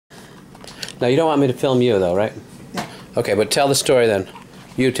Now, you don't want me to film you, though, right? No. Okay, but tell the story then.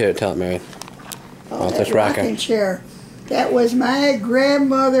 You too, tell it, Marion. Oh, that rocking chair. That was my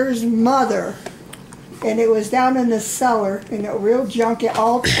grandmother's mother. And it was down in the cellar, in a real junk,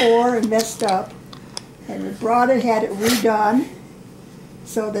 all tore and messed up. And we brought it, had it redone,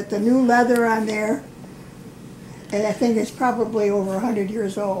 so that the new leather on there, and I think it's probably over 100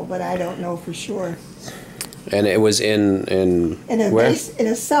 years old, but I don't know for sure. And it was in where? In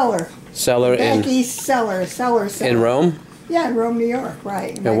a cellar. Cellar Back east cellar, cellar. In Rome? Yeah, in Rome, New York,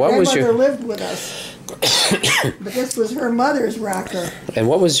 right. And my what was grandmother lived with us. But this was her mother's rocker. And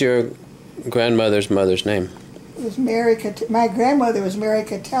what was your grandmother's mother's name? It was Mary. My grandmother was Mary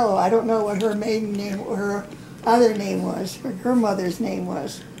Catello. I don't know what her maiden name or her other name was. Her mother's name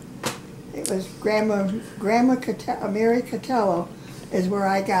was. It was Grandma Catello, Mary Catello, is where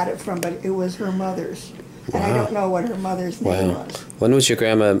I got it from, but it was her mother's. And I don't know what her mother's name was. When was your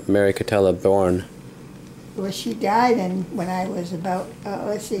grandma Mary Catello born? Well, she died when I was about,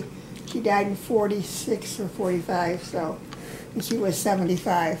 let's see, she died in 46 or 45, so, and she was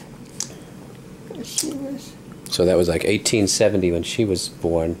 75. She was... So that was like 1870 when she was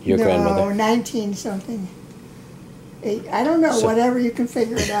born, your grandmother? No, 19-something. I don't know, whatever, you can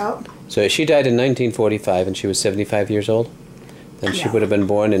figure it out. So she died in 1945 and she was 75 years old? Then she would have been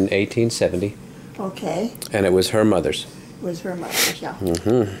born in 1870. Okay. And it was her mother's? It was her mother's, yeah.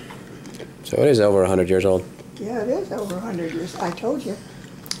 Mm-hmm. So it is over 100 years old? Yeah, it is over 100 years. I told you.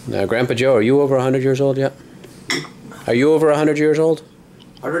 Now, Grandpa Joe, are you over 100 years old yet? Are you over 100 years old?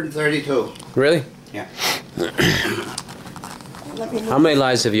 132. Really? Yeah. How many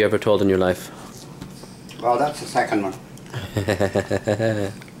lies have you ever told in your life? Well, that's the second one.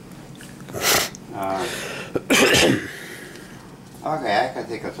 Okay, I can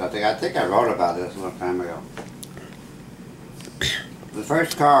think of something. I think I wrote about this a long time ago. The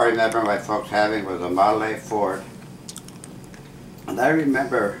first car I remember my folks having was a Model A Ford. And I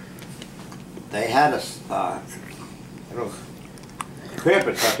remember they had a little crib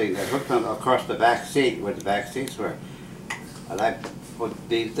or something that hooked on across the back seat where the back seats were. And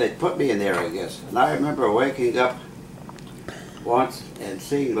they put me in there, I guess. And I remember waking up once and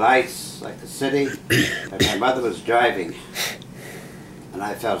seeing lights like the city, and my mother was driving. And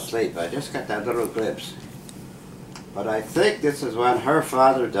I fell asleep. I just got that little glimpse. But I think this is when her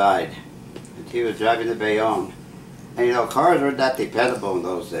father died, and she was driving the Bayonne. And you know, cars weren't that dependable in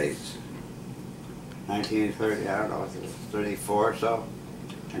those days. 1930, I don't know, it was 34 or so.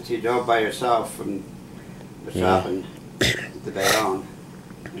 And she drove by herself from the shopping to Bayonne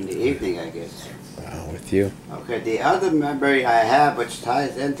in the evening, I guess. Wow, with you. Okay, the other memory I have which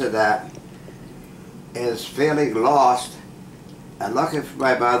ties into that is feeling lost and looking for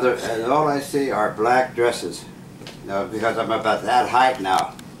my mother, and all I see are black dresses. You know, because I'm about that height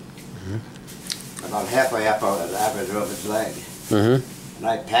now. About halfway up on the average woman's leg. And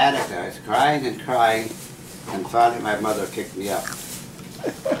I panicked. I was crying and crying, and finally my mother kicked me up.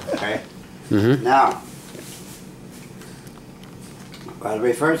 Okay? Now, when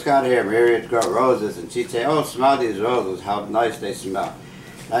we first got here, Marion grow roses, and she'd say, "Oh, smell these roses, how nice they smell."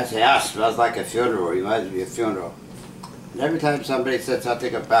 And I'd say, "Ah, it smells like a funeral, reminds me of a funeral." And every time somebody said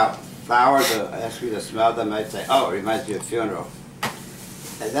something about flowers or asked me to smell them, I'd say, "Oh, it reminds me of a funeral."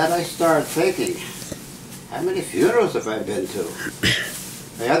 And then I started thinking, how many funerals have I been to?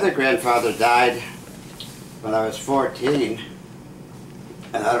 My other grandfather died when I was 14,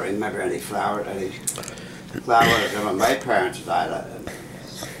 and I don't remember any flowers. And when my parents died,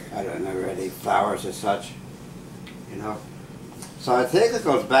 I don't remember any flowers as such, you know. So I think it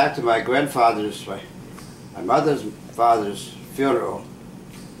goes back to my grandfather's, my mother's father's funeral,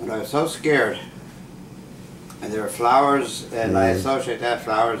 when I was so scared. And there were flowers, and I associate that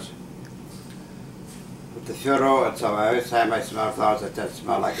flowers with the funeral, and so every time I smell flowers, it does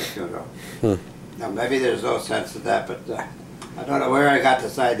smell like a funeral. Now maybe there's no sense to that, but I don't know where I got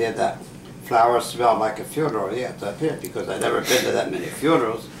this idea that flowers smell like a funeral. Yeah, it's up here, because I've never been to that many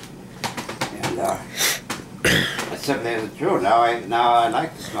funerals. And that simply isn't true. Now I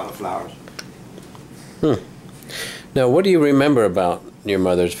like the smell of flowers. Now, what do you remember about your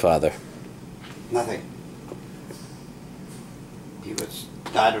mother's father? Nothing. He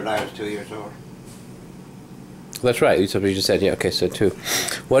died when I was 2 years old. That's right. You just said, yeah. Okay, so 2.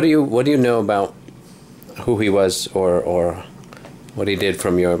 What do you know about who he was, or what he did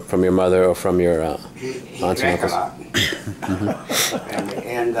from your mother or from your he aunts drank and a uncles?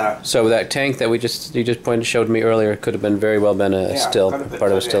 and so that tank that you just showed me earlier could have been very well been a still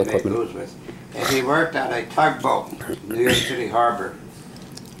part of a still equipment. And he worked on a tugboat in New York City Harbor,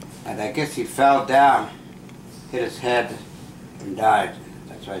 and I guess he fell down, hit his head, and died.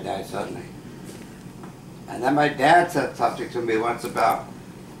 That's why he died suddenly. And then my dad said something to me once about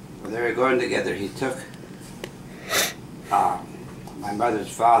when they were going together. He took my mother's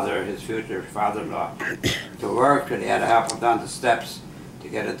father, his future father-in-law, to work, and he had to help him down the steps to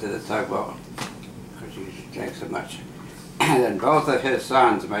get into the tugboat because he drank so much. And then both of his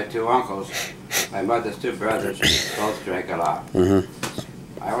sons, my two uncles, my mother's two brothers, both drank a lot.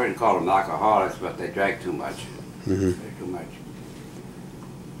 I wouldn't call them alcoholics, but they drank too much. Too much.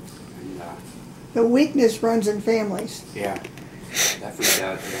 And, the weakness runs in families. yeah, definitely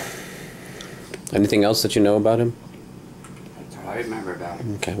does, yeah. Anything else that you know about him? That's all I remember about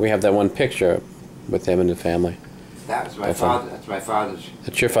him. Okay, we have that one picture with him and the family. That was my father. That's my father's.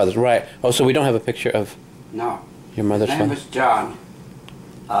 That's your father's, right. Oh, so we don't have a picture of No. your mother's His name father? was John.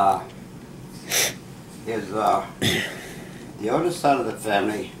 The oldest son of the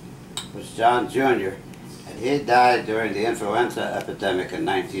family was John Jr., and he died during the influenza epidemic in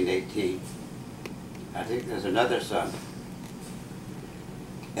 1918. I think there's another son.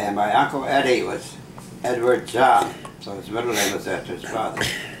 And my Uncle Eddie was Edward John, so his middle name was after his father.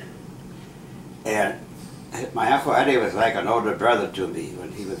 And my Uncle Eddie was like an older brother to me.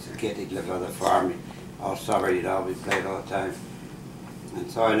 When he was a kid, he lived on the farm all summer, you know, we played all the time.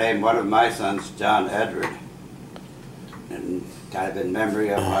 And so I named one of my sons John Edward, and kind of in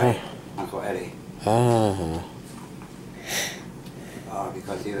memory of my Uncle Eddie.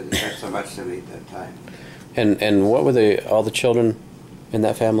 Because he meant so much to me at that time. And what were all the children in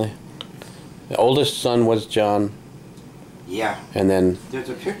that family? The oldest son was John. Yeah. And then there's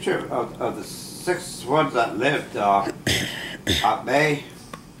a picture of the 6 ones that lived. Aunt May,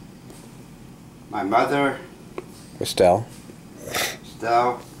 my mother, Estelle,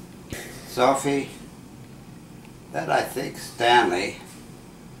 Sophie, then I think Stanley,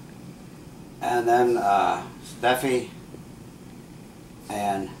 and then Steffi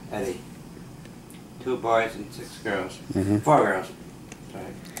and Eddie. 2 boys and 6 girls. 4 girls.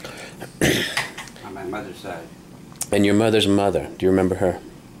 Sorry. On my mother's side. And your mother's mother, do you remember her?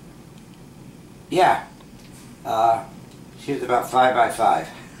 Yeah. She was about 5 by 5.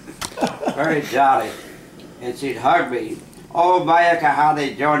 Very jolly. And she'd hug me. Oh, Maya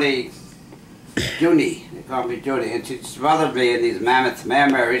Kahani, Junie. They called me Junie. And she'd smothered me in these mammoth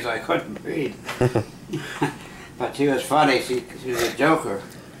mammaries. I couldn't breathe. But she was funny. She was a joker.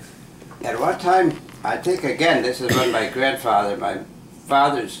 At one time, I think again, this is when my grandfather, my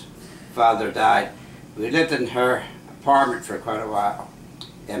father's father, died. We lived in her apartment for quite a while.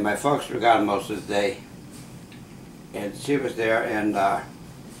 And my folks were gone most of the day. And she was there, and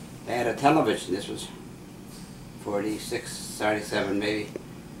they had a television. This was 46, 37 maybe.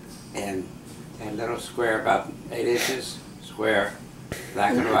 And they had a little square, about 8 inches square,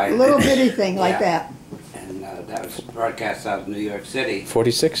 black and white. A little bitty thing like that. And that was broadcast out of New York City.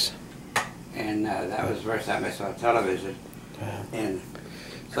 46? And that was the first time I saw television. And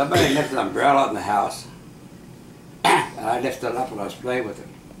somebody left an umbrella in the house. And I lifted it up and I was playing with it.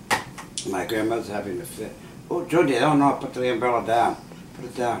 My grandmother's having a fit. Oh, Judy, I don't know, put the umbrella down. Put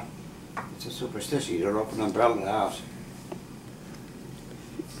it down. It's a superstition. You don't open an umbrella in the house.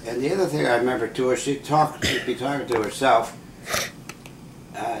 And the other thing I remember too is she'd be talking to herself.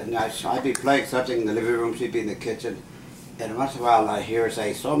 And I'd be playing something in the living room, she'd be in the kitchen. And once in a while I hear her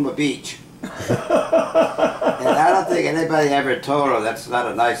say, Soma Beach. And I don't think anybody ever told her that's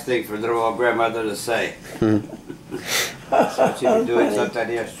not a nice thing for a little old grandmother to say. So she'd be doing something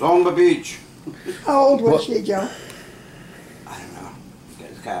here, Soma Beach. How old was she, Joe? I don't know.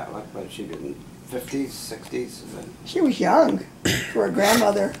 It's kind of, what was she in 50s, 60s? She was young for a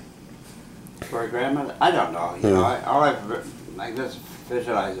grandmother. For a grandmother? I don't know. You know, all I just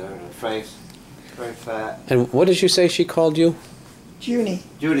visualize her face, very fat. And what did you say she called you? Junie.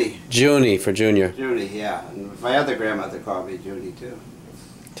 Junie. Junie for Junior. Junie, yeah. And my other grandmother called me Junie too.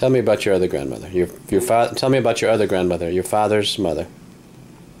 Tell me about your other grandmother. Your Tell me about your other grandmother, your father's mother.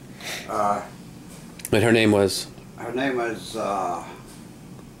 And her name was? Her name was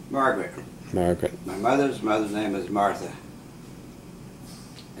Margaret. Margaret. My mother's name is Martha.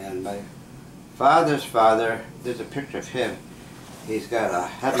 And my father's father, there's a picture of him. He's got a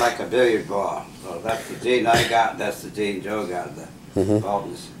head like a billiard ball. So that's the gene I got, that's the gene Joe got, the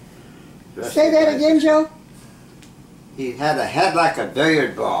baldness. Say that again, Joe? He had a head like a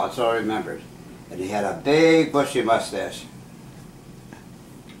billiard ball, that's all I remembered. And he had a big bushy mustache.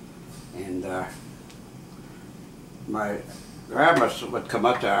 And my grandma would come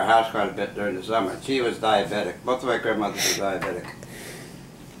up to our house quite a bit during the summer. She was diabetic. Both of my grandmothers were diabetic.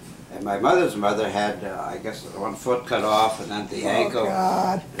 And my mother's mother had, I guess, one foot cut off, and then the ankle,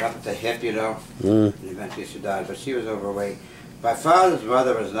 God. up at the hip, you know. And eventually she died, but she was overweight. My father's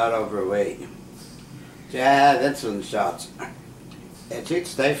mother was not overweight. She had insulin shots. And she'd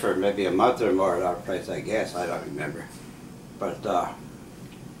stay for maybe a month or more at our place, I guess. I don't remember. But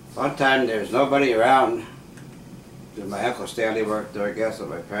one time there was nobody around. My Uncle Stanley worked there, I guess, and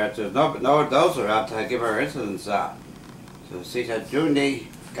my parents. There was no adults around to give her insulin shot. So she said, Junie,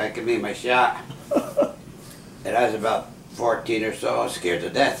 gotta give me my shot. And I was about 14 or so, I was scared to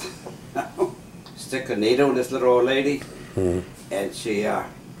death. Stick a needle in this little old lady, and she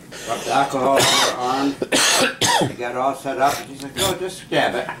rubbed alcohol on her arm. She got all set up, and she's like, oh, just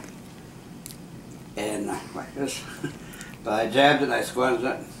jab it. And like this. But I jabbed it, I squeezed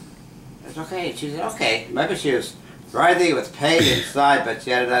it. It's okay. She said, okay. Maybe she was writhing with pain inside, but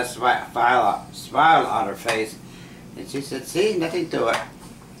she had a nice smile on her face. And she said, see, nothing to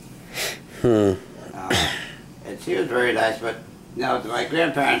it. And she was very nice, but you know, my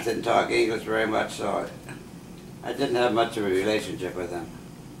grandparents didn't talk English very much, so I didn't have much of a relationship with them.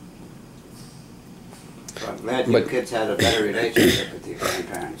 So I'm glad you kids had a better relationship with your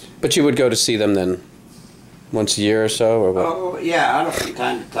grandparents. But you would go to see them then once a year or so, or what? Oh, yeah, I don't from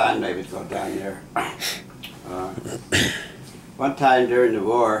time to time maybe to go down there. One time during the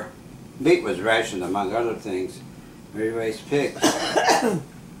war, meat was rationed among other things. We raised pigs.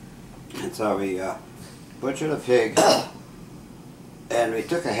 And so we butchered a pig, and we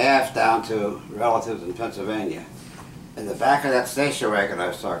took a half down to relatives in Pennsylvania. In the back of that station wagon I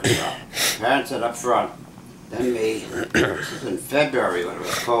was talking about, parents sat up front, then me. This was in February when it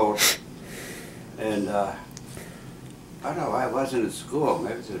was cold, and I don't know, I wasn't in school,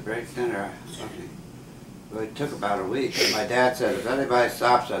 maybe it was a break dinner or something. But it took about a week, and my dad said, if anybody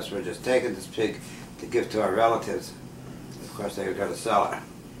stops us, we're just taking this pig to give to our relatives. Of course, they were going to sell it.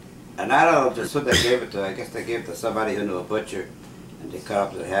 And I don't know just who they gave it to. I guess they gave it to somebody who knew a butcher, and they cut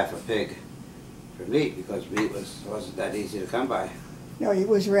up to half a pig for meat, because meat wasn't that easy to come by. No, it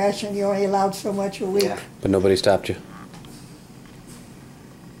was rationed. You only allowed so much a week. Yeah. But nobody stopped you?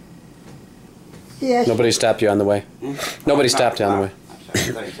 Yes. Nobody stopped you on the way? Nobody stopped you on the way?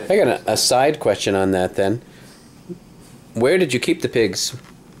 I got a side question on that then. Where did you keep the pigs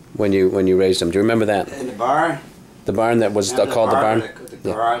when you raised them? Do you remember that? In the barn. The barn that was called the barn? The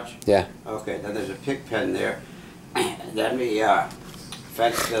garage. Yeah. Okay, then there's a pig pen there. And then we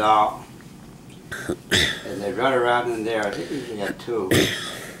fenced it out. And they run around in there. I think we usually had two.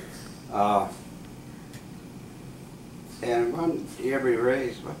 And one year we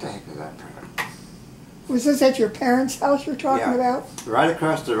raised, what the heck is that? Was this at your parents' house you're talking about? Right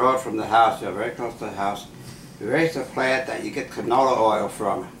across the road from the house, yeah, very close to the house. We raised a plant that you get canola oil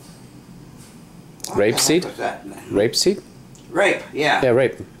from. Rapeseed? What that? Rapeseed? Rape, yeah. Yeah,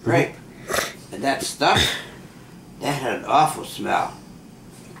 rape. Rape. And that stuff, that had an awful smell.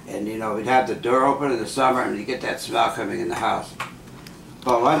 And you know, we'd have the door open in the summer and you get that smell coming in the house.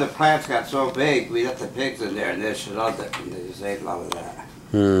 But when the plants got so big, we let the pigs in there and they just loved it and they just ate a lot of that.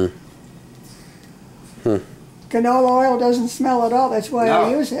 Canola oil doesn't smell at all. That's why I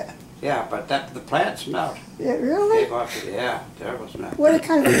use it. Yeah, but the plant smelled. It really? Yeah, terrible smell. What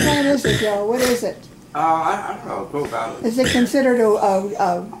kind of a plant is it, Joe? What is it? I don't know. Go about it. Is it considered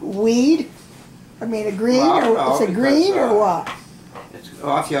a weed? I mean, a green, well, or it's a green or what?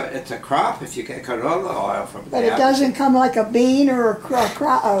 It's a crop if you get canola oil from it. But it doesn't come like a bean or a crop,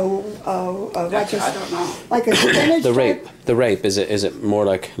 like I don't know. Like a spinach. The rape. Is it more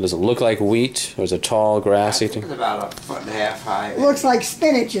like? Does it look like wheat, or is it tall, grassy? I think it's about 1.5 feet high. It looks like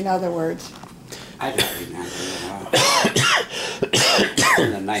spinach, in other words. I don't remember.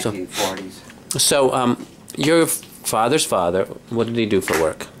 In the 1940s. So, your father's father, what did he do for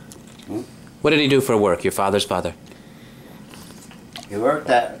work? What did he do for work? Your father's father. He worked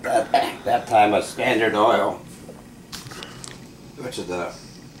at that time at Standard Oil, which is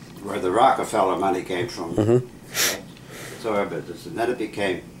where the Rockefeller money came from. It's oil business, and then it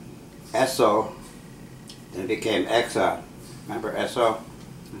became Esso, then it became Exxon. Remember Esso?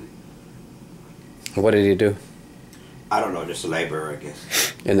 What did he do? I don't know, just a laborer, I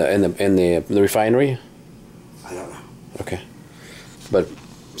guess. In the refinery? I don't know. Okay, but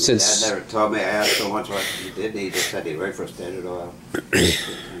since Dad never told me. I asked so much what he did. He just said he worked for Standard Oil.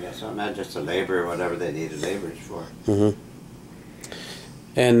 Yeah, so I'm not just a laborer, whatever they needed laborers for.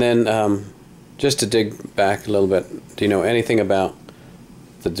 And then, just to dig back a little bit, do you know anything about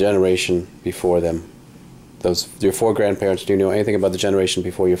the generation before them? Your four grandparents. Do you know anything about the generation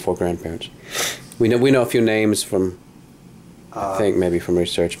before your four grandparents? We know a few names from, I think maybe from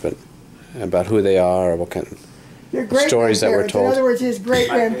research, but about who they are or what kind of stories that were told. In other words, his great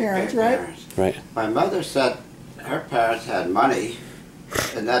grandparents, right? Right. My mother said her parents had money,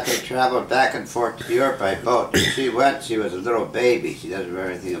 and that they traveled back and forth to Europe by boat. When she went, she was a little baby. She doesn't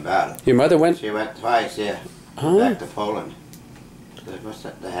remember anything about it. Your mother went? She went twice, yeah, back to Poland.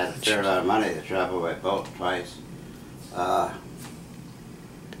 They had a fair amount of money to travel by boat twice.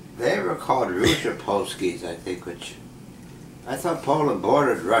 They were called Rusapolskis, I think, which I thought Poland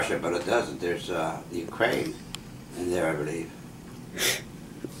bordered Russia, but it doesn't. There's Ukraine in there, I believe.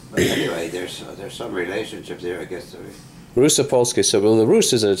 But anyway, there's some relationship there, I guess. Rusapolski. So, well, the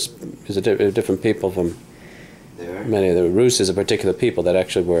Rus is a different people from many of the Rus is a particular people that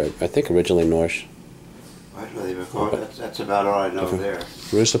actually were, I think, originally Norse. What were they called? That's about all I know there.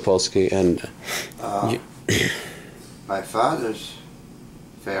 Rusapolski and my father's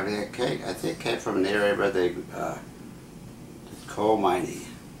family, I think, came from an area where they did coal mining.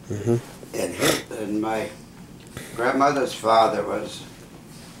 And my grandmother's father was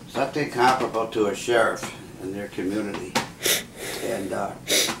something comparable to a sheriff in their community. And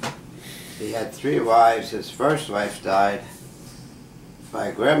he had 3 wives. His first wife died.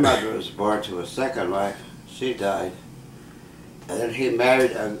 My grandmother was born to a second wife. She died. And then he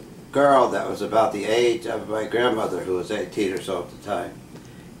married a girl that was about the age of my grandmother, who was 18 or so at the time.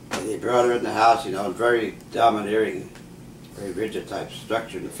 And he brought her in the house, you know, very domineering, very rigid type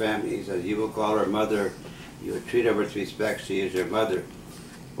structure in the family. He said, you will call her mother, you would treat her with respect, she is your mother.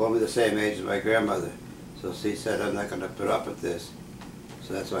 Woman the same age as my grandmother. So she said, I'm not going to put up with this.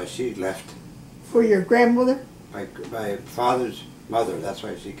 So that's why she left. For your grandmother? My father's mother, that's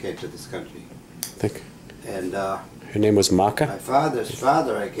why she came to this country. I think. And her name was Maka? my father's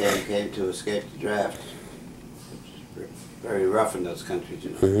father, came to escape the draft. Which is very rough in those countries, you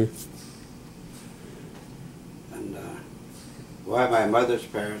know. And why my mother's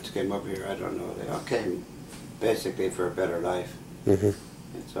parents came up here, I don't know. They all came basically for a better life. And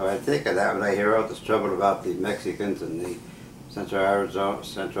so I think of that when I hear all this trouble about the Mexicans and the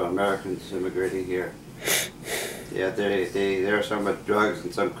Central Americans immigrating here. Yeah, there are some with drugs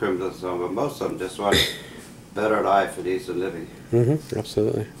and some criminals, some, but most of them just want a better life and ease of living.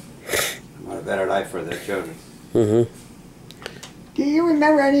 Absolutely. They want a better life for their children. Do you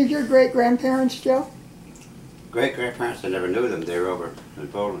remember any of your great-grandparents, Joe? Great-grandparents, I never knew them. They were over in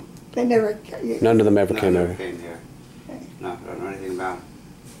Poland. They never... None of them ever No, came never over. came here. Okay. No, I don't know anything about them.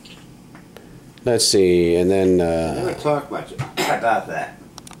 Let's see, and then... I never talked much about that.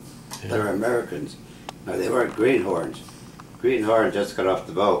 They were Americans. No, they weren't greenhorns. Greenhorn just got off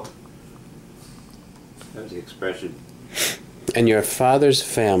the boat. That was the expression. And your father's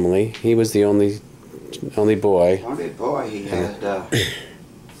family, he was the only boy. Only boy, he had 8 or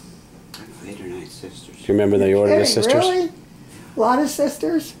 9 sisters. Do you remember the order of the sisters? Really? A lot of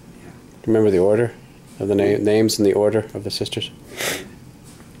sisters? Do you remember the order of the names and the order of the sisters?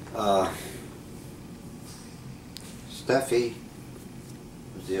 Steffi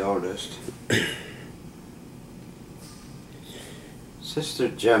was the oldest. Sister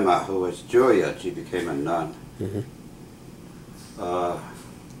Gemma, who was Julia, she became a nun. I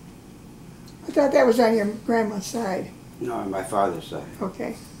thought that was on your grandma's side. No, on my father's side.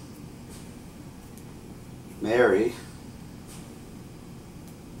 Okay. Mary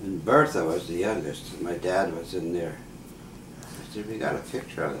and Bertha was the youngest. My dad was in there. I said, we got a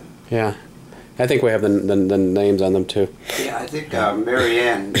picture of them. Yeah. I think we have the names on them too. Yeah, I think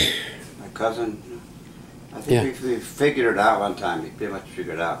Marianne, my cousin, I think we figured it out one time. We pretty much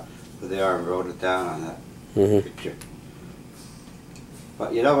figured out who they are and wrote it down on that picture.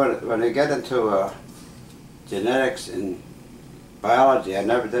 But you know, when you get into genetics and biology, I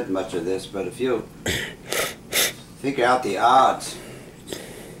never did much of this, but if you figure out the odds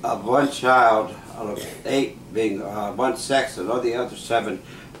of one child out of 8 being one sex and all the other 7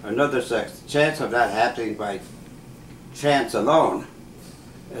 are another sex, the chance of that happening by chance alone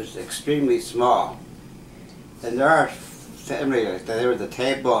is extremely small. And there are families, like they were the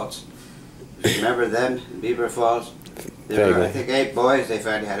Tables. Remember them in Beaver Falls? There were, I think, 8 boys. They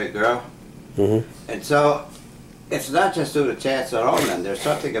finally had a girl. And so it's not just due to chance alone. And there's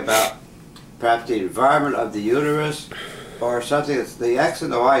something about perhaps the environment of the uterus, or something that's the X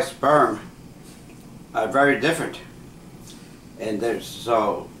and the Y sperm are very different. And there's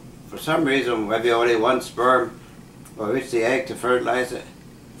so for some reason maybe only one sperm will reach the egg to fertilize it.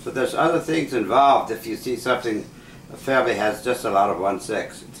 So there's other things involved if you see something, a family has just a lot of one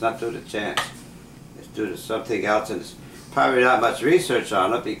sex. It's not due to chance. It's due to something else, and it's probably not much research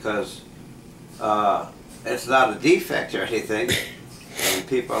on it because it's not a defect or anything. And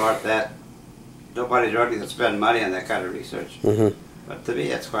people aren't that, nobody's ready to spend money on that kind of research. But to me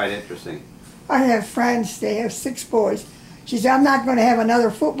it's quite interesting. I have friends, they have 6 boys. She said, I'm not going to have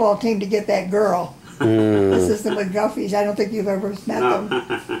another football team to get that girl. This is the McGuffies. I don't think you've ever met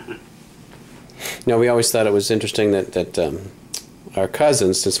them. No, we always thought it was interesting that our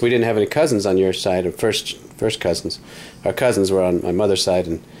cousins, since we didn't have any cousins on your side, or first cousins, our cousins were on my mother's side,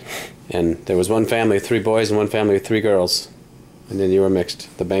 and there was one family of 3 boys and one family of 3 girls, and then you were mixed,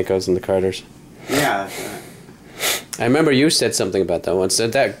 the Bancos and the Carters. Yeah, that's right. I remember you said something about that once.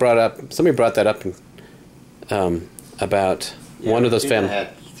 That somebody brought that up about one of those families.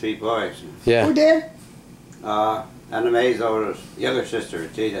 had 3 boys. Yeah. Who did? Anna Mae's younger sister,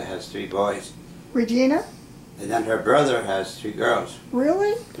 Regina, has 3 boys. Regina? And then her brother has 3 girls.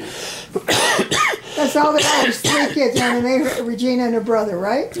 Really? That's all they had was 3 kids, Anna Mae, Regina, and her brother,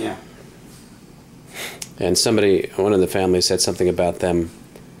 right? Yeah. And one of the families said something about them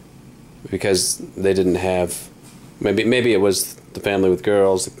because they didn't have, maybe it was the family with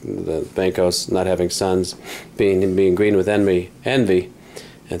girls, the Bancos not having sons, being green with envy,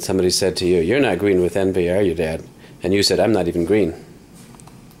 and somebody said to you, "You're not green with envy, are you, Dad?" And you said, "I'm not even green."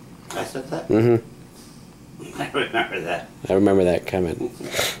 I said that? Mm-hmm. I remember that. I remember that comment.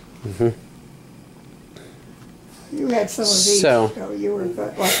 Mm-hmm. You had some of these, so you were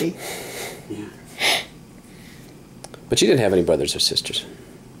lucky. Yeah. But you didn't have any brothers or sisters.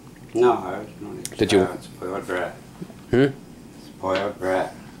 No, I was only a Did you? spoiled brat. Spoiled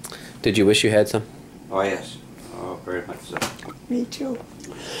brat. Did you wish you had some? Oh, yes. Oh, very much so. Me too.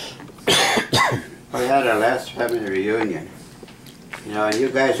 We had our last family reunion. You know, and you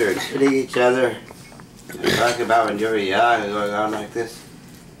guys are hitting each other and talking about when you were young and going on like this.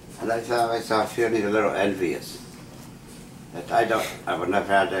 And I found myself feeling a little envious. That I would never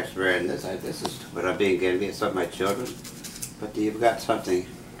have to experience this. But I'm being envious of my children. But you've got something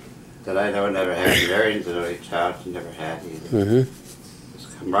that I never had. Marion's an only child she never had either. Mm-hmm. This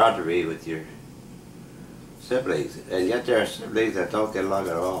camaraderie with your siblings. And yet there are siblings that don't get along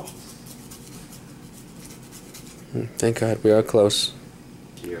at all. Thank God we are close.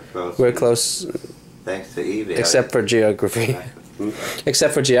 You're close. We're close. Thanks to email. Except for geography.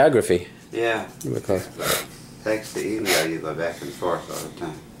 Except for geography. Yeah. We're close. Thanks to email, you go back and forth all the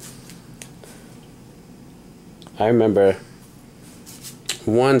time. I remember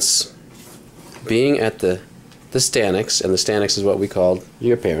once being at the Staneks, and the Staneks is what we called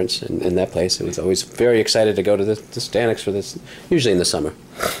your parents in that place. It was always very excited to go to the Staneks for this, usually in the summer.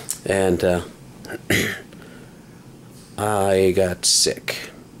 And I got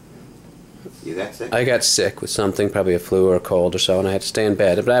sick. You got sick? I got sick with something, probably a flu or a cold or so, and I had to stay in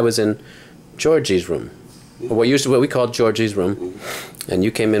bed. But I was in Georgie's room, or what we called Georgie's room, and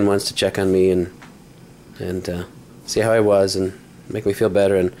you came in once to check on me and see how I was and make me feel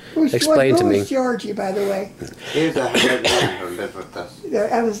better and explain to me. Who was Georgie, by the way? He was a hired man who lived with us.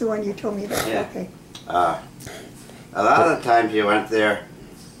 That was the one you told me about. Yeah. Okay. A lot of the times you went there,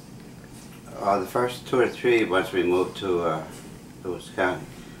 the first 2 or 3 once we moved to Lewis County.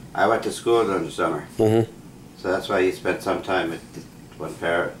 I went to school during the summer. Mm-hmm. So that's why you spent some time with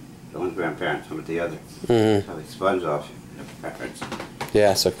one grandparent, some with the other. Mm-hmm. So we sponge off your parents.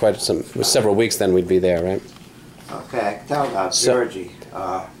 Yeah, so it was several weeks then we'd be there, right? Okay, I can tell about Georgie.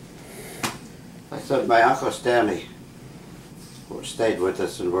 I said my Uncle Stanley stayed with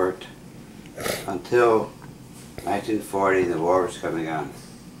us and worked until 1940, the war was coming on.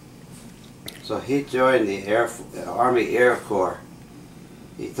 So he joined the Army Air Corps.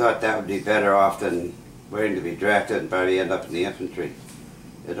 He thought that would be better off than waiting to be drafted and probably end up in the infantry.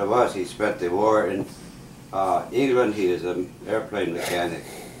 And it was. He spent the war in England. He was an airplane mechanic.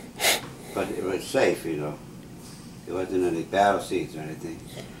 But it was safe, you know. There wasn't any battle scenes or anything.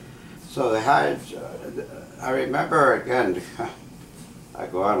 So they hired, I remember again, I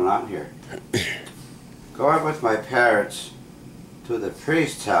go on and on here, going with my parents to the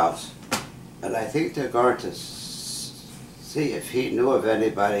priest's house, and I think they're going to see if he knew of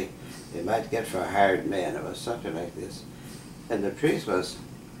anybody they might get for a hired man. It was something like this. And the priest was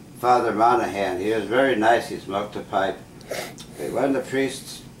Father Monahan. He was very nice. He smoked a pipe. They went to the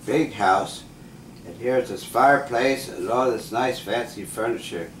priest's big house, and here's this fireplace and all this nice fancy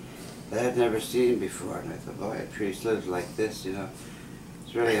furniture that I'd never seen before. And I thought, boy, a priest lives like this, you know.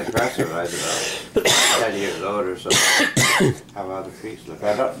 It's really impressive. I was about 10 years old or so. How well the priest looked.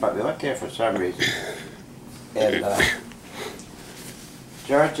 But we went there for some reason. And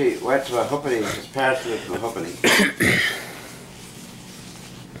Georgie went to Mahoopany. His parents lived in Mahoopany.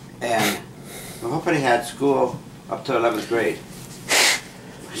 And Mahoopany had school up to 11th grade.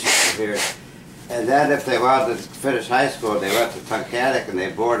 Which is weird. And then if they wanted to finish high school, they went to Tunkhannock and they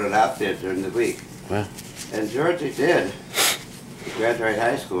boarded out there during the week. Wow. And Georgie did. He graduated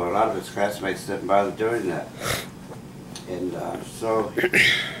high school. A lot of his classmates didn't bother doing that. And so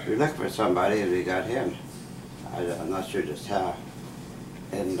we looked for somebody and we got him. I'm not sure just how.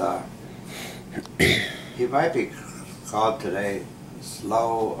 And he might be called today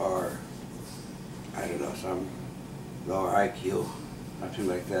slow or, I don't know, some lower IQ, something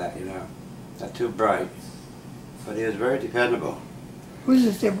like that, you know. Not too bright, but he was very dependable. Who's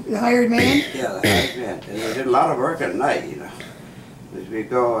this, the hired man? Yeah, the hired man. And we did a lot of work at night, you know. We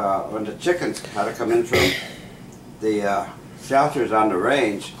go, when the chickens had to come in from the shelters on the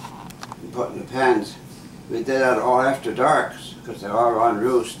range and put in the pens, we did that all after dark because they all were on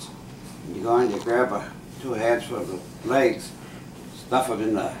roost. And you go in, you grab 2 handfuls of legs, stuff them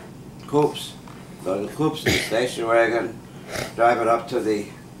in the coops, load the coops in the station wagon, drive it up to the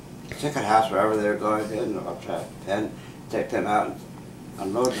chicken house wherever they're going in, or up to a pen, take them out and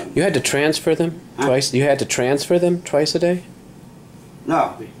unload them. You had to transfer them twice? You had to transfer them twice a day?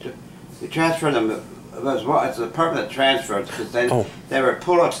 No, we transfer them. It's a permanent transfer because they were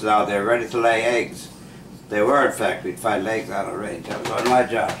pullets now. They're ready to lay eggs. They were, in fact. We'd find eggs out of range. That was on my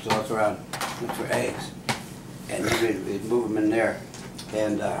job, to look around, look for eggs. And we'd move them in there.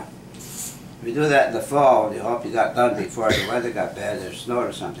 And we do that in the fall. You hope you got done before the weather got bad or snowed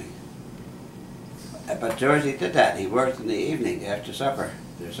or something. But Georgie did that. He worked in the evening after supper.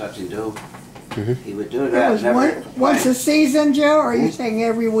 There's something to do. He would do that. It was once a season, Joe, or are you saying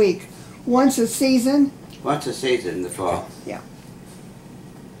every week? Once a season? Once a season in the fall. Yeah.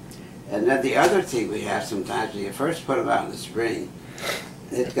 And then the other thing we have sometimes, when you first put them out in the spring,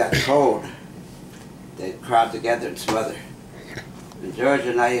 it got cold. They'd crowd together and smother. And George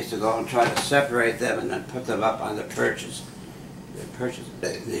and I used to go and try to separate them and then put them up on the perches. The perches,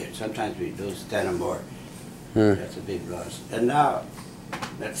 sometimes we lose 10 or more. That's a big loss. And now,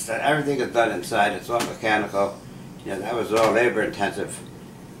 everything is done inside. It's all mechanical. You know, that was all labor intensive.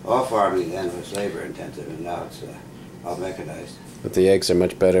 All farming then was labor intensive, and now it's all mechanized. But the eggs are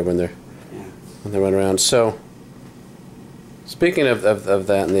much better when they run around. So, speaking of that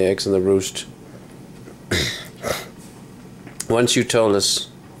and the eggs and the roost, once you told us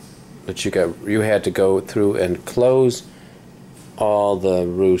that you had to go through and close all the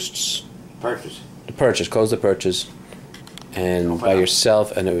roosts. Close the perches. And by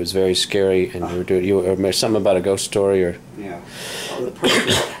yourself, and it was very scary, and you were something about a ghost story, or yeah, well, the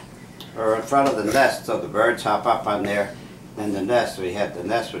perches are in front of the nest, so the birds hop up on there. Then the nest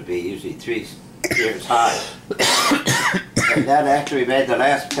would be usually 3 years high. And then after we made the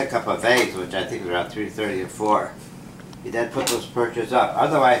last pickup of eggs, which I think was around 3:30 or 4, we then put those perches up.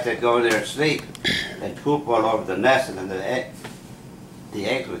 Otherwise, they'd go in there and sleep and poop all over the nest, and then the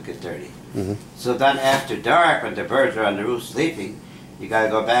eggs would get dirty. So then after dark, when the birds are on the roof sleeping, you got to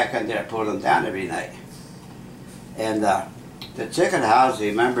go back in there and pull them down every night. And the chicken houses,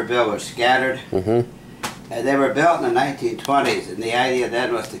 remember, Bill, were scattered. And they were built in the 1920s, and the idea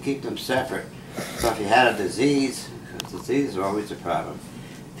then was to keep them separate. So if you had a disease, because disease is always a problem,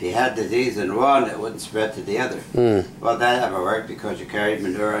 if you had disease in one, it wouldn't spread to the other. Well, that never worked because you carried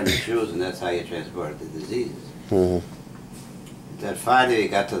manure on your shoes, and that's how you transported the diseases. Then finally, you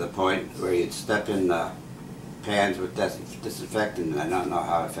got to the point where you'd step in pans with disinfectant, and I don't know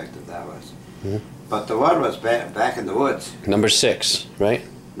how effective that was. But the one was back in the woods. Number 6, right?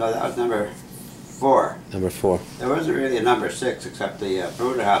 No, that was number 4. Number 4. There wasn't really a number 6, except the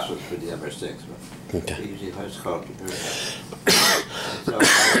brooder house was for the number 6. But Okay. usually it was called the brooder house. So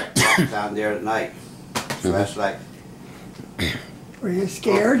I walked down there at night, flashlight. Were you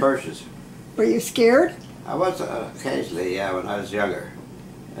scared? Perches. Were you scared? I was occasionally, yeah, when I was younger.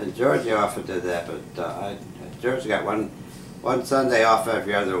 And Georgie often did that, but Georgie got one Sunday off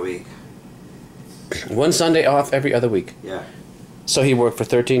every other week. One Sunday off every other week. Yeah. So he worked for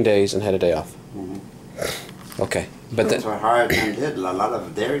 13 days and had a day off. Okay, but That's what hired men did. A lot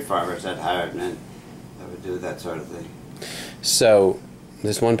of dairy farmers had hired men that would do that sort of thing. So,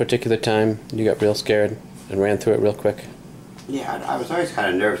 this one particular time you got real scared and ran through it real quick. Yeah, I was always kind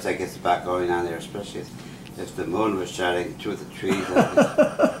of nervous, I guess, about going on there, especially if the moon was shining through the trees.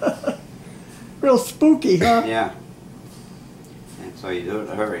 Real spooky, huh? Yeah. And so you do it in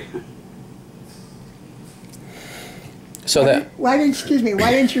a hurry. So Why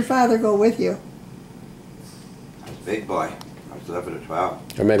didn't your father go with you? I was a big boy. I was 11 or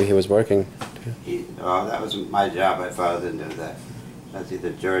 12. or maybe he was working. Well, that wasn't my job. My father didn't do that. That's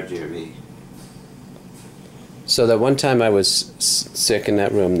either Georgie or me. So that one time I was sick in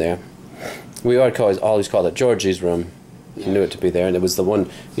that room there, we always called it Georgie's room. Yes. You knew it to be there, and it was the one,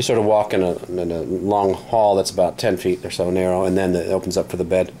 you sort of walk in a long hall that's about 10 feet or so narrow, and then it opens up for the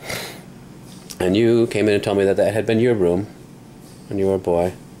bed. And you came in and told me that had been your room when you were a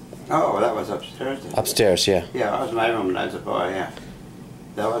boy. Oh, that was upstairs then. Upstairs, yeah. Yeah, that was my room when I was a boy, yeah.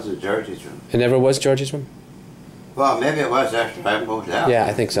 That wasn't Georgie's room. It never was Georgie's room? Well, maybe it was after I moved out. Yeah,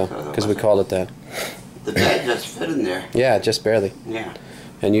 I think so, because we called it that. The bed just fit in there. Yeah, just barely. Yeah.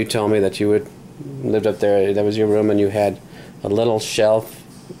 And you told me that you lived up there, that was your room, and you had a little shelf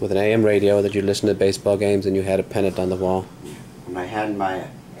with an AM radio that you listened to baseball games, and you had a pennant on the wall. Yeah. When I had my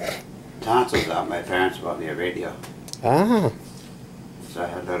tonsils out, my parents bought me a radio. Ah. So I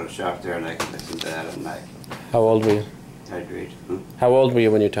had a little shelf there and I could listen to that at night. How old were you? I'd read. How old were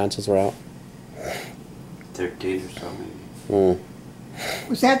you when your tonsils were out? 13 or so maybe. Mm.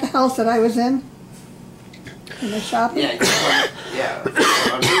 Was that the house that I was in? In the shopping? Yeah, yeah.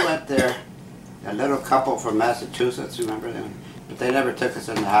 When we went there, a little couple from Massachusetts, remember them? But they never took us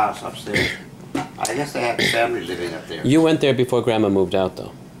in the house upstairs. I guess they had a family living up there. You went there before Grandma moved out,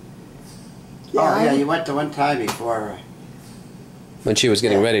 though. Oh, yeah, you went to one time before. When she was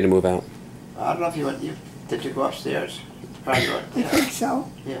getting ready to move out. I don't know if you went. Did you go upstairs? Probably went. I think so.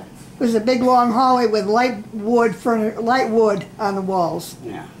 Yeah. It was a big long hallway with light wood on the walls.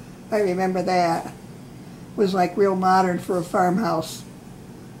 Yeah. I remember that. It was like real modern for a farmhouse.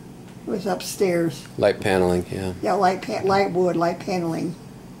 It was upstairs. Light paneling, yeah. Yeah, light wood, light paneling.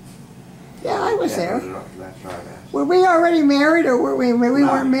 Yeah, I was there. That's right. Were we already married, or were we? We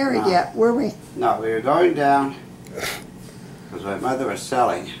weren't married yet, were we? No, we were going down because my mother was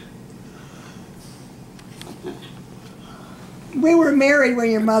selling. We were married when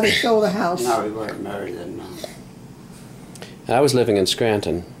your mother sold the house. No, we weren't married then. No. And I was living in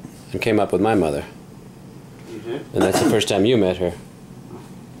Scranton and came up with my mother. You did? And that's the first time you met her.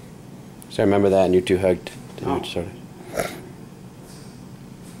 So I remember that, and you two hugged. Oh. Sort of.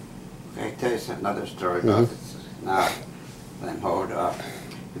 Okay, I tell you another story about this. Now, then hold up.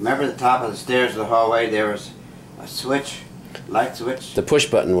 Remember the top of the stairs of the hallway? There was a switch, light switch. The push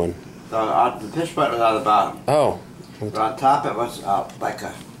button one. The push button was on the bottom. Oh. But on top it was like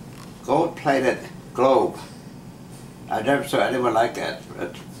a gold-plated globe. I never saw anyone like that.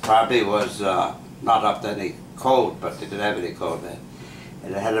 It probably was not up to any code, but they didn't have any code then.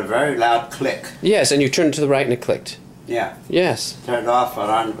 And it had a very loud click. Yes, and you turned to the right and it clicked. Yeah. Yes. Turned off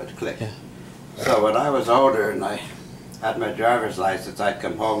and on, but click. Yeah. So when I was older and I had my driver's license, I'd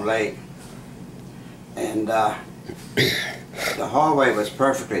come home late. And the hallway was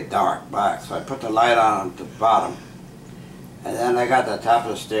perfectly black, so I put the light on at the bottom. And then I got to the top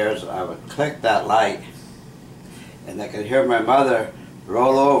of the stairs, I would click that light, and I could hear my mother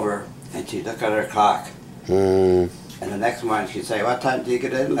roll over, and she'd look at her clock. Mm. And the next morning she'd say, "What time did you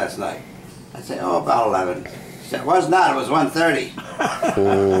get in last night?" I'd say, "Oh, about 11. She said, "It was not, it was 1:30.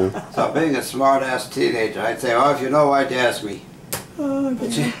 Mm. So being a smart-ass teenager, I'd say, "Oh, if you know, why'd you ask me?" Oh,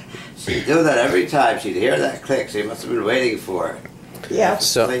 But she'd do that every time. She'd hear that click. She must have been waiting for it. yeah.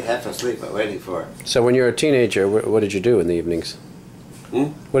 So, Half asleep, but waiting for it. so when you were a teenager, what did you do in the evenings? Hmm?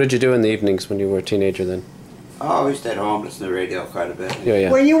 What did you do in the evenings when you were a teenager then? Oh, we stayed home, listened to the radio quite a bit. Yeah,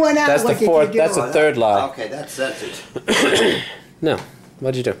 yeah. When you went out, That's what the did fourth. you do? That's the third lie. Okay, that's censored. No.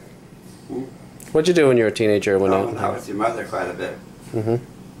 What'd you do? What'd you do when you were a teenager? When I went out with your mother quite a bit.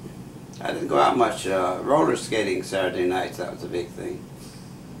 Mm-hmm. I didn't go out much. Roller skating Saturday nights, that was a big thing.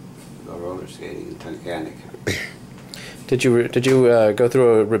 Go roller skating in Tunkhannock. Did you go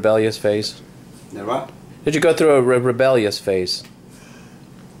through a rebellious phase? Did what? Did you go through a rebellious phase?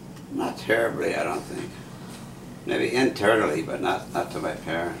 Not terribly, I don't think. Maybe internally, but not to my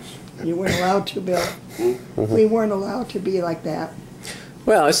parents. You weren't allowed to, Bill. Mm-hmm. We weren't allowed to be like that.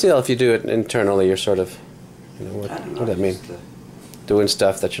 Well, still, if you do it internally, you're sort of, I don't know. what does that mean? just, Doing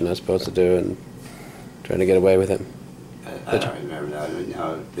stuff that you're not supposed to do and trying to get away with it. I don't remember that. You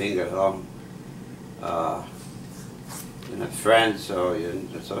know, being at home, you have friends, so you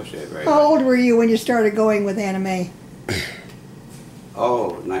didn't associate very How much. old were you when you started going with anime?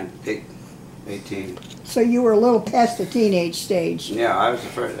 Oh, 18. So you were a little past the teenage stage. Yeah, I was the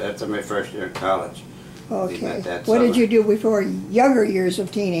first. That's my first year in college. We Okay. met that What did summer. you do before younger years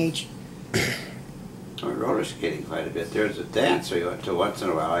of teenage? I went roller skating quite a bit. There was a dance we went to once in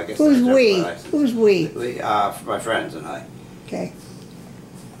a while. I guess. Who's that's our we? license. Who's we? My friends and I. Okay.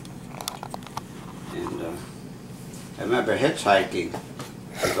 And I remember hitchhiking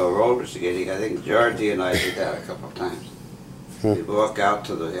to go roller skating. I think Georgie and I did that a couple of times. You walk out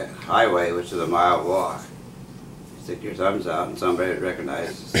to the highway, which is a mile walk. Stick your thumbs out, and somebody would recognize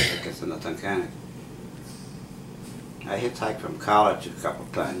us. I guess in the Tunkhannock. I hitchhiked from college a couple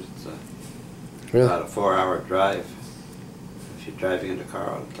of times. It's Really? about a 4-hour drive if you're driving in the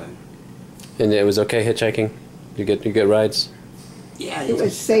car all the time. And it was okay hitchhiking? You get rides? Yeah, It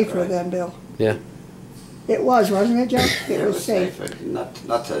was safer then, Bill. Yeah. It was, wasn't it, Joe? It was safe. But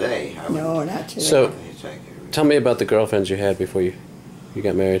not today. No, not today. So, tell me about the girlfriends you had before you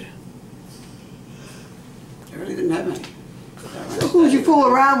got married. I really didn't have any. Who did you fool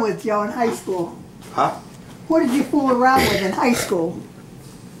around with, Joe, in high school? Huh? What did you fool around with in high school?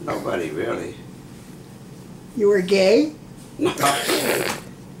 Nobody really. You were gay? No.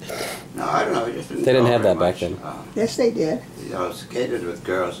 No, I don't know. We just didn't They didn't go have very that back much. then. Yes, they did. You know, skated with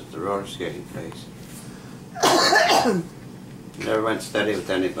girls at the roller skating place. Never went steady with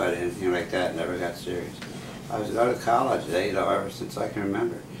anybody, anything like that. Never got serious. I was going to college, you know, ever since I can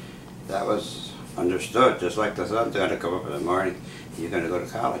remember. That was understood, just like the sun's going to come up in the morning. You're going to go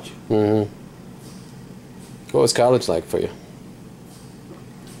to college. Mm-hmm. What was college like for you?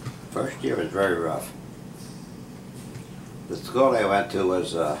 First year was very rough. The school I went to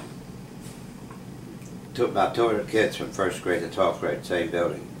was about 200 kids from first grade to 12th grade, same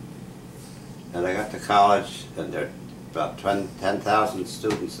building. And I got to college, and there were about 10,000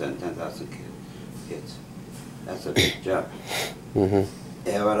 students and 10,000 kids. That's a big jump. Mm-hmm.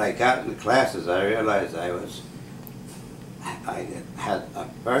 And when I got into classes, I realized I had a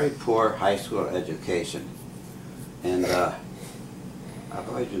very poor high school education. And I've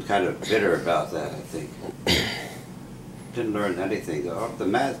always been kind of bitter about that, I think. Didn't learn anything. The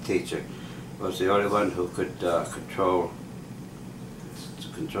math teacher was the only one who could control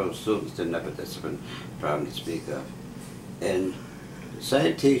students, didn't have a discipline problem to speak of. And the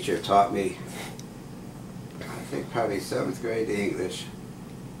same teacher taught me, I think probably 7th grade English,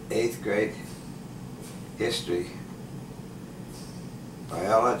 8th grade history,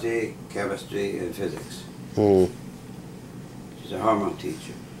 biology, chemistry, and physics. Mm. She's a hormone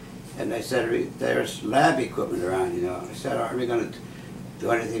teacher. And they said, there's lab equipment around, you know. I said, aren't we going to do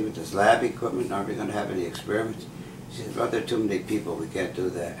anything with this lab equipment? Aren't we going to have any experiments? She said, well, there are too many people, we can't do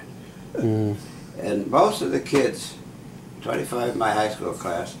that. Mm. And most of the kids, 25 in my high school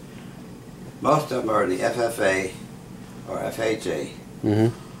class, most of them are in the FFA or FHA.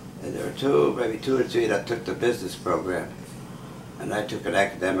 Mm-hmm. And there were maybe two or three that took the business program. And I took an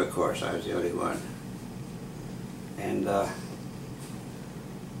academic course, I was the only one. And the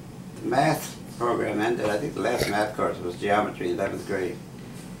math program ended. I think the last math course was geometry, 11th grade.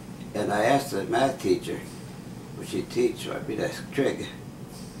 And I asked the math teacher, would she teach? I'd be that trig.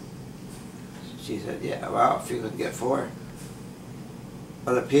 She said, yeah, well, if you could get 4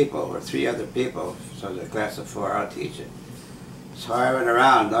 other people, or 3 other people, so the class of 4, I'll teach it. So I went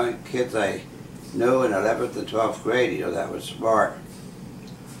around, knowing kids I knew in 11th and 12th grade, you know, that was smart.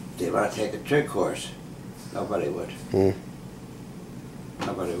 They want to take a trig course. Nobody would. Mm.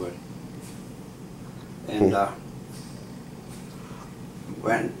 Nobody would. And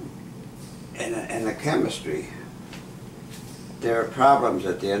when in the chemistry, there are problems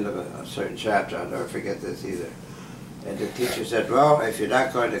at the end of a certain chapter. I'll never forget this either. And the teacher said, well, if you're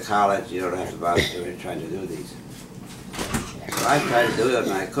not going to college, you don't have to bother trying to do these. So I tried to do them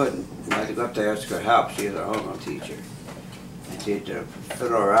and I couldn't. And I had to go up to ask her help. She was a hormone teacher. And she'd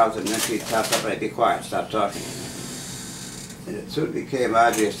fiddle around and then she'd tell somebody, be quiet, stop talking. And it soon became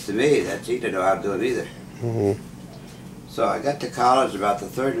obvious to me that she didn't know how to do it either. Mm-hmm. So I got to college about the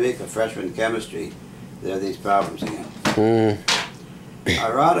 3rd week of freshman chemistry. There are these problems again. Mm.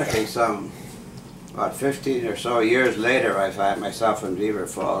 Ironically, about 15 or so years later, I find myself in Beaver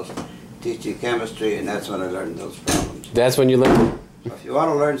Falls teaching chemistry, and that's when I learned those problems. That's when you learned? So if you want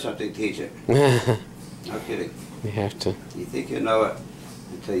to learn something, teach it. No kidding. You have to. You think you know it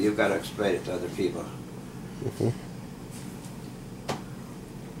until you've got to explain it to other people. Mm-hmm.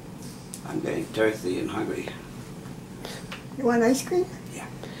 I'm getting thirsty and hungry. You want ice cream? Yeah.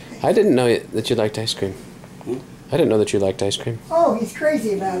 I didn't know that you liked ice cream. Hmm? I didn't know that you liked ice cream. Oh, he's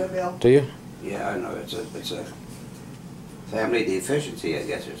crazy about it, Bill. Do you? Yeah, I know. It's a family deficiency, I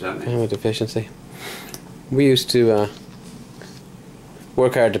guess, or something. I have a deficiency. We used to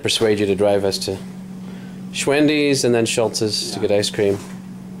work hard to persuade you to drive us to Schwendy's and then Schultz's to get ice cream.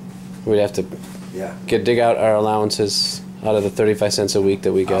 We'd have to dig out our allowances out of the 35 cents a week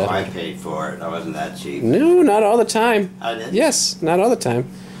that we got. Oh, I paid for it. I wasn't that cheap. No, not all the time. I didn't? Yes, not all the time.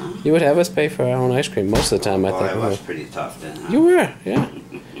 Huh? You would have us pay for our own ice cream most of the time, I think. I was pretty tough then, huh? You were, yeah.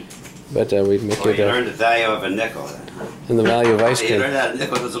 But we'd make you learned the value of a nickel then, huh? And the value of ice cream. You learned that a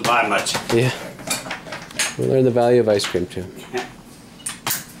nickel doesn't buy much. Yeah. We learned the value of ice cream too.